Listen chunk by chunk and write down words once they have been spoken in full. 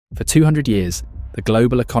For 200 years, the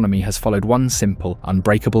global economy has followed one simple,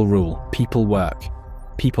 unbreakable rule: people work,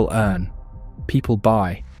 people earn, people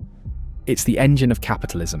buy. It's the engine of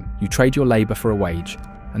capitalism. You trade your labor for a wage,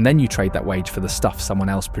 and then you trade that wage for the stuff someone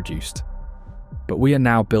else produced. But we are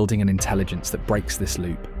now building an intelligence that breaks this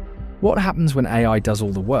loop. What happens when AI does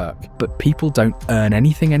all the work, but people don't earn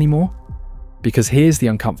anything anymore? Because here's the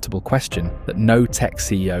uncomfortable question that no tech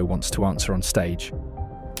CEO wants to answer on stage.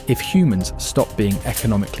 If humans stop being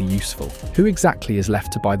economically useful, who exactly is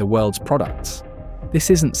left to buy the world's products? This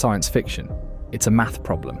isn't science fiction, it's a math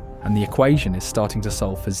problem, and the equation is starting to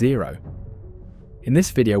solve for zero. In this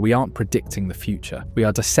video, we aren't predicting the future, we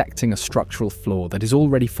are dissecting a structural flaw that is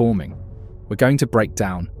already forming. We're going to break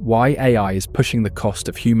down why AI is pushing the cost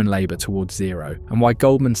of human labor towards zero, and why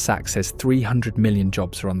Goldman Sachs says 300 million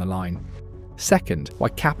jobs are on the line. Second, why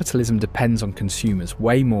capitalism depends on consumers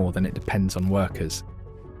way more than it depends on workers.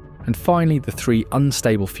 And finally, the three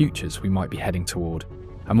unstable futures we might be heading toward,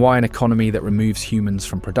 and why an economy that removes humans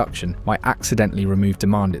from production might accidentally remove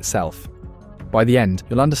demand itself. By the end,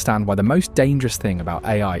 you'll understand why the most dangerous thing about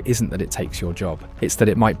AI isn't that it takes your job, it's that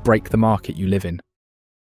it might break the market you live in.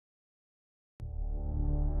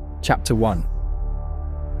 Chapter 1.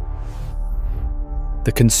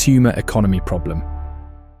 The consumer economy problem.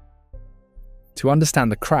 To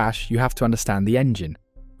understand the crash, you have to understand the engine.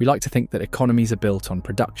 We like to think that economies are built on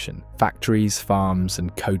production, factories, farms,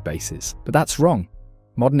 and code bases. But that's wrong.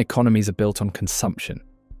 Modern economies are built on consumption.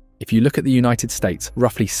 If you look at the United States,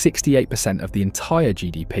 roughly 68% of the entire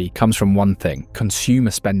GDP comes from one thing: consumer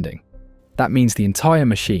spending. That means the entire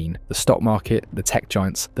machine, the stock market, the tech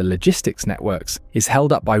giants, the logistics networks, is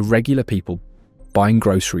held up by regular people buying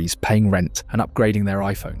groceries, paying rent, and upgrading their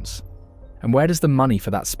iPhones. And where does the money for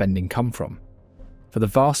that spending come from? For the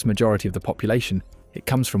vast majority of the population, it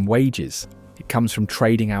comes from wages. It comes from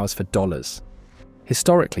trading hours for dollars.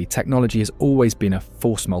 Historically, technology has always been a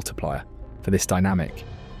force multiplier for this dynamic.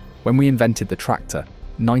 When we invented the tractor,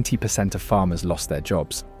 90% of farmers lost their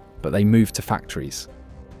jobs, but they moved to factories.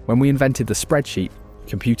 When we invented the spreadsheet,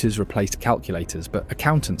 computers replaced calculators, but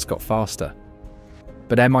accountants got faster.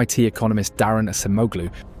 But MIT economist Daron Acemoglu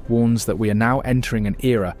warns that we are now entering an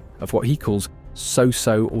era of what he calls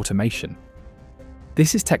so-so automation.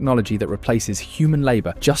 This is technology that replaces human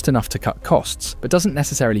labor just enough to cut costs, but doesn't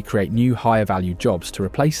necessarily create new higher value jobs to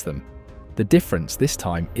replace them. The difference this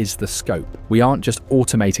time is the scope. We aren't just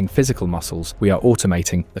automating physical muscles, we are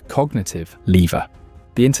automating the cognitive lever.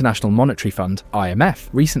 The International Monetary Fund, IMF,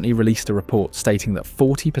 recently released a report stating that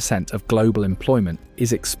 40% of global employment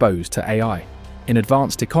is exposed to AI. In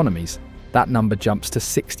advanced economies, that number jumps to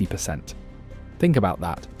 60%. Think about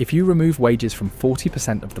that. If you remove wages from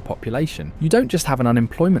 40% of the population, you don't just have an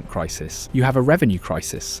unemployment crisis, you have a revenue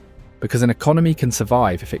crisis. Because an economy can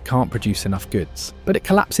survive if it can't produce enough goods, but it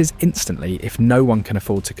collapses instantly if no one can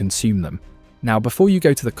afford to consume them. Now, before you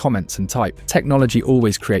go to the comments and type, technology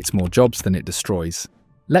always creates more jobs than it destroys.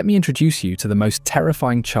 Let me introduce you to the most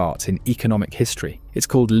terrifying chart in economic history. It's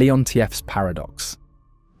called Leontief's paradox.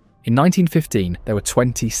 In 1915, there were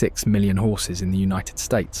 26 million horses in the United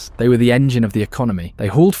States. They were the engine of the economy. They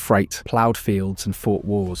hauled freight, ploughed fields, and fought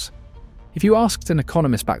wars. If you asked an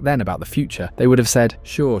economist back then about the future, they would have said,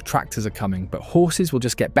 sure, tractors are coming, but horses will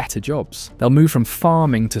just get better jobs. They'll move from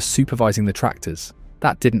farming to supervising the tractors.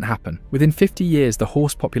 That didn't happen. Within 50 years, the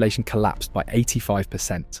horse population collapsed by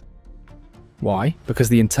 85%. Why? Because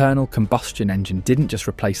the internal combustion engine didn't just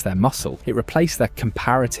replace their muscle, it replaced their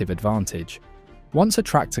comparative advantage. Once a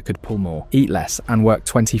tractor could pull more, eat less, and work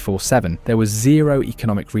 24/7, there was zero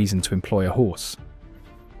economic reason to employ a horse.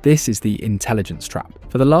 This is the intelligence trap.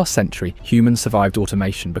 For the last century, humans survived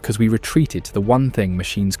automation because we retreated to the one thing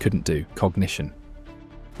machines couldn't do: cognition.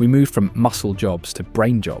 We moved from muscle jobs to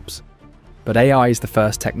brain jobs. But AI is the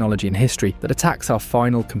first technology in history that attacks our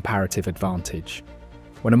final comparative advantage.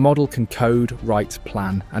 When a model can code, write,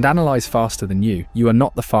 plan, and analyze faster than you are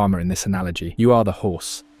not the farmer in this analogy, you are the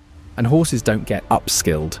horse. And horses don't get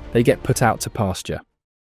upskilled, they get put out to pasture.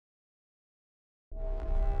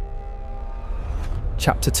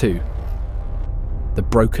 Chapter 2. The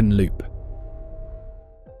Broken Loop.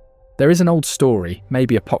 There is an old story,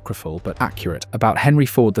 maybe apocryphal but accurate, about Henry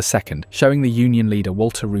Ford II showing the Union leader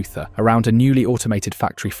Walter Reuther around a newly automated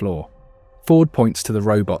factory floor. Ford points to the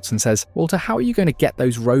robots and says, "Walter, how are you going to get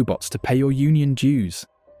those robots to pay your union dues?"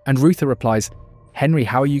 And Reuther replies, "Henry,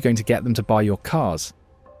 how are you going to get them to buy your cars?"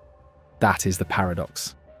 That is the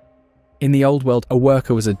paradox. In the old world, a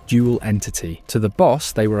worker was a dual entity. To the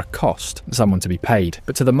boss, they were a cost, someone to be paid.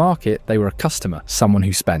 But to the market, they were a customer, someone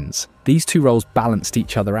who spends. These two roles balanced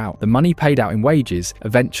each other out. The money paid out in wages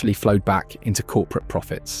eventually flowed back into corporate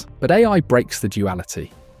profits. But AI breaks the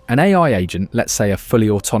duality. An AI agent, let's say a fully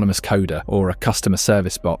autonomous coder or a customer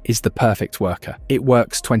service bot, is the perfect worker. It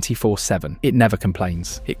works 24/7. It never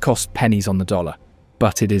complains. It costs pennies on the dollar.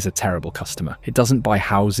 But it is a terrible customer. It doesn't buy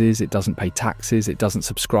houses, it doesn't pay taxes, it doesn't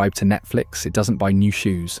subscribe to Netflix, it doesn't buy new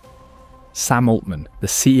shoes. Sam Altman, the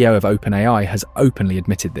CEO of OpenAI, has openly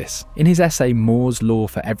admitted this. In his essay Moore's Law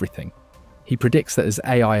for Everything, he predicts that as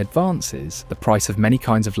AI advances, the price of many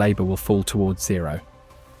kinds of labour will fall towards zero.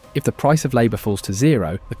 If the price of labour falls to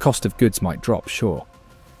zero, the cost of goods might drop, sure.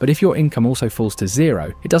 But if your income also falls to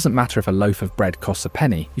zero, it doesn't matter if a loaf of bread costs a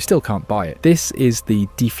penny, you still can't buy it. This is the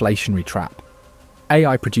deflationary trap.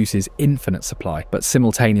 AI produces infinite supply, but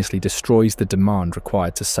simultaneously destroys the demand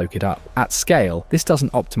required to soak it up. At scale, this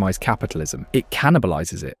doesn't optimize capitalism, it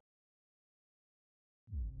cannibalizes it.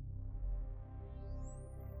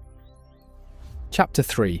 Chapter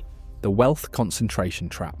 3. The Wealth Concentration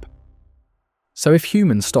Trap. So if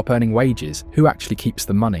humans stop earning wages, who actually keeps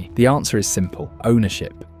the money? The answer is simple: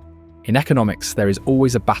 ownership. In economics, there is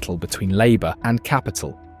always a battle between labour and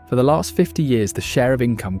capital. For the last 50 years, the share of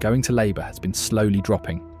income going to labour has been slowly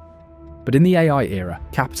dropping. But in the AI era,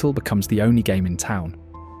 capital becomes the only game in town.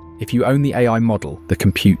 If you own the AI model, the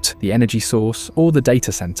compute, the energy source, or the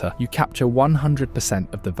data centre, you capture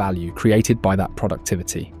 100% of the value created by that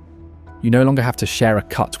productivity. You no longer have to share a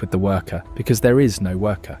cut with the worker, because there is no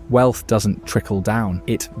worker. Wealth doesn't trickle down,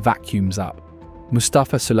 it vacuums up.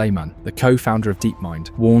 Mustafa Suleyman, the co-founder of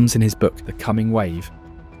DeepMind, warns in his book The Coming Wave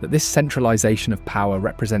that this centralization of power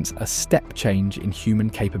represents a step change in human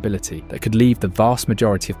capability that could leave the vast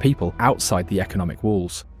majority of people outside the economic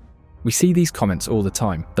walls. We see these comments all the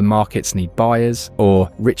time: the markets need buyers,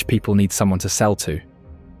 or rich people need someone to sell to.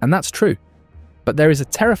 And that's true. But there is a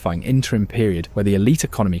terrifying interim period where the elite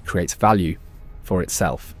economy creates value for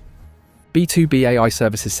itself. B2B AI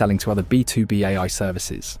services selling to other B2B AI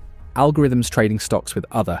services. Algorithms trading stocks with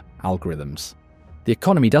other algorithms. The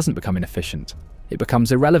economy doesn't become inefficient. It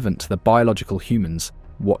becomes irrelevant to the biological humans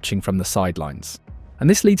watching from the sidelines. And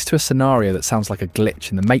this leads to a scenario that sounds like a glitch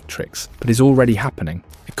in the matrix, but is already happening.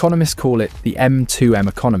 Economists call it the M2M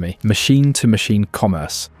economy, machine-to-machine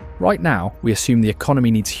commerce. Right now, we assume the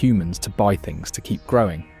economy needs humans to buy things to keep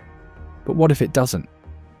growing. But what if it doesn't?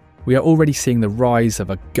 We are already seeing the rise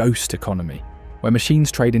of a ghost economy, where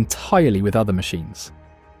machines trade entirely with other machines.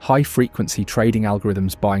 High-frequency trading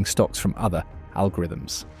algorithms buying stocks from other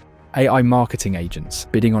algorithms. AI marketing agents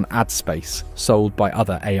bidding on ad space sold by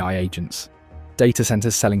other AI agents. Data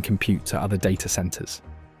centers selling compute to other data centers.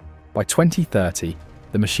 By 2030,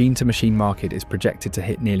 the machine-to-machine market is projected to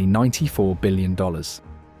hit nearly $94 billion.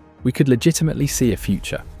 We could legitimately see a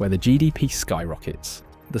future where the GDP skyrockets,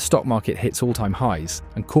 the stock market hits all-time highs,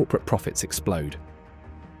 and corporate profits explode.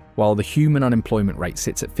 While the human unemployment rate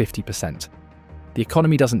sits at 50%, the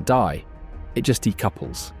economy doesn't die, it just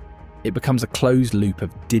decouples. It becomes a closed loop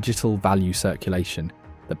of digital value circulation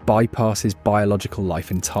that bypasses biological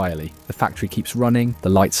life entirely. The factory keeps running, the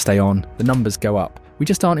lights stay on, the numbers go up. We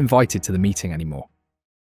just aren't invited to the meeting anymore.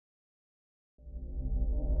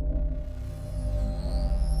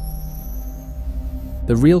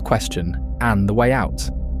 The real question, and the way out.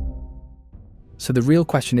 So the real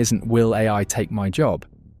question isn't, will AI take my job?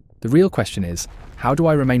 The real question is, how do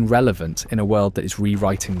I remain relevant in a world that is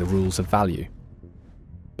rewriting the rules of value?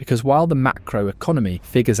 Because while the macro economy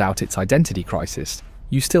figures out its identity crisis,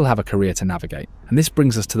 you still have a career to navigate. And this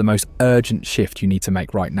brings us to the most urgent shift you need to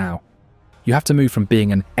make right now. You have to move from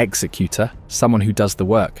being an executor, someone who does the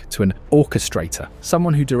work, to an orchestrator,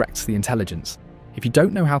 someone who directs the intelligence. If you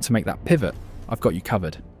don't know how to make that pivot, I've got you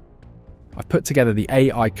covered. I've put together the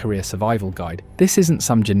AI Career Survival Guide. This isn't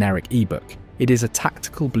some generic ebook. It is a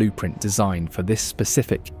tactical blueprint designed for this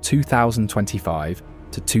specific 2025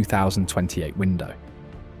 to 2028 window.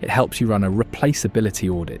 It helps you run a replaceability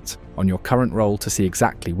audit on your current role to see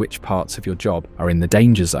exactly which parts of your job are in the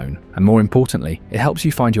danger zone. And more importantly, it helps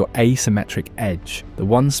you find your asymmetric edge, the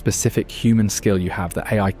one specific human skill you have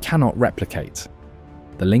that AI cannot replicate.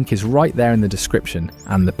 The link is right there in the description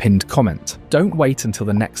and the pinned comment. Don't wait until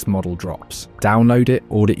the next model drops. Download it,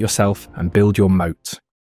 audit yourself, and build your moat.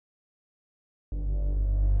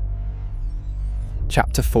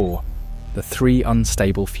 Chapter 4. The 3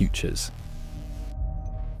 Unstable Futures.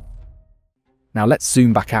 Now let's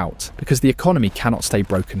zoom back out, because the economy cannot stay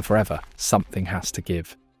broken forever. Something has to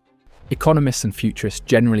give. Economists and futurists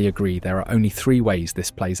generally agree there are only 3 ways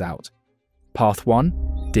this plays out. Path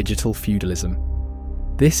 1, digital feudalism.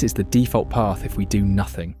 This is the default path if we do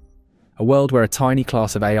nothing. A world where a tiny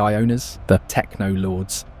class of AI owners, the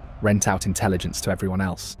techno-lords, rent out intelligence to everyone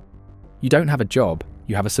else. You don't have a job,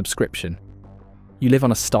 you have a subscription. You live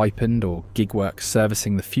on a stipend or gig work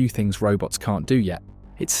servicing the few things robots can't do yet.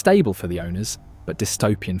 It's stable for the owners, but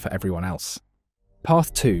dystopian for everyone else.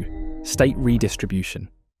 Path 2. State redistribution.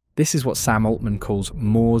 This is what Sam Altman calls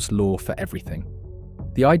Moore's law for everything.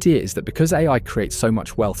 The idea is that because AI creates so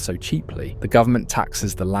much wealth so cheaply, the government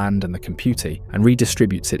taxes the land and the computer and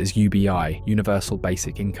redistributes it as UBI, Universal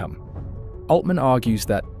Basic Income. Altman argues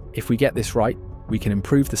that if we get this right, we can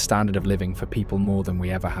improve the standard of living for people more than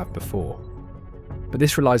we ever have before. But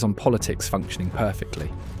this relies on politics functioning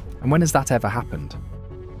perfectly. And when has that ever happened?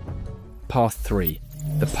 Path 3.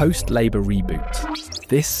 The post-Labour reboot.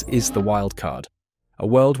 This is the wildcard. A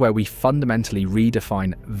world where we fundamentally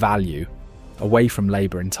redefine value away from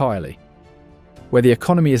labour entirely. Where the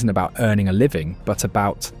economy isn't about earning a living, but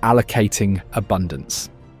about allocating abundance.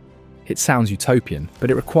 It sounds utopian, but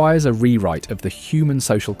it requires a rewrite of the human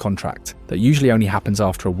social contract that usually only happens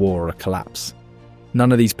after a war or a collapse.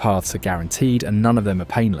 None of these paths are guaranteed and none of them are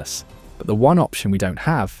painless, but the one option we don't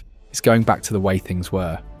have is going back to the way things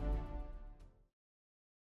were.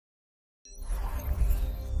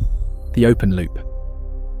 The open loop.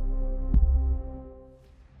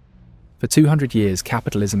 For 200 years,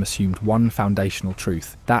 capitalism assumed one foundational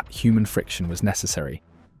truth, that human friction was necessary,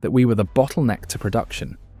 that we were the bottleneck to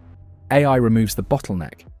production. AI removes the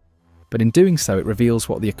bottleneck, but in doing so it reveals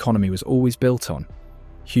what the economy was always built on: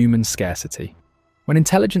 human scarcity. When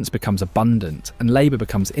intelligence becomes abundant and labour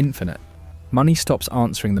becomes infinite, money stops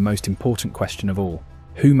answering the most important question of all: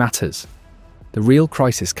 who matters? The real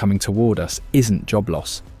crisis coming toward us isn't job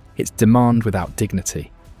loss, it's demand without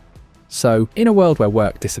dignity. So, in a world where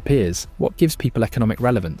work disappears, what gives people economic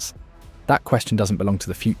relevance? That question doesn't belong to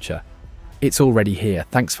the future. It's already here.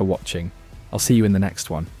 Thanks for watching. I'll see you in the next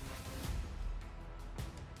one.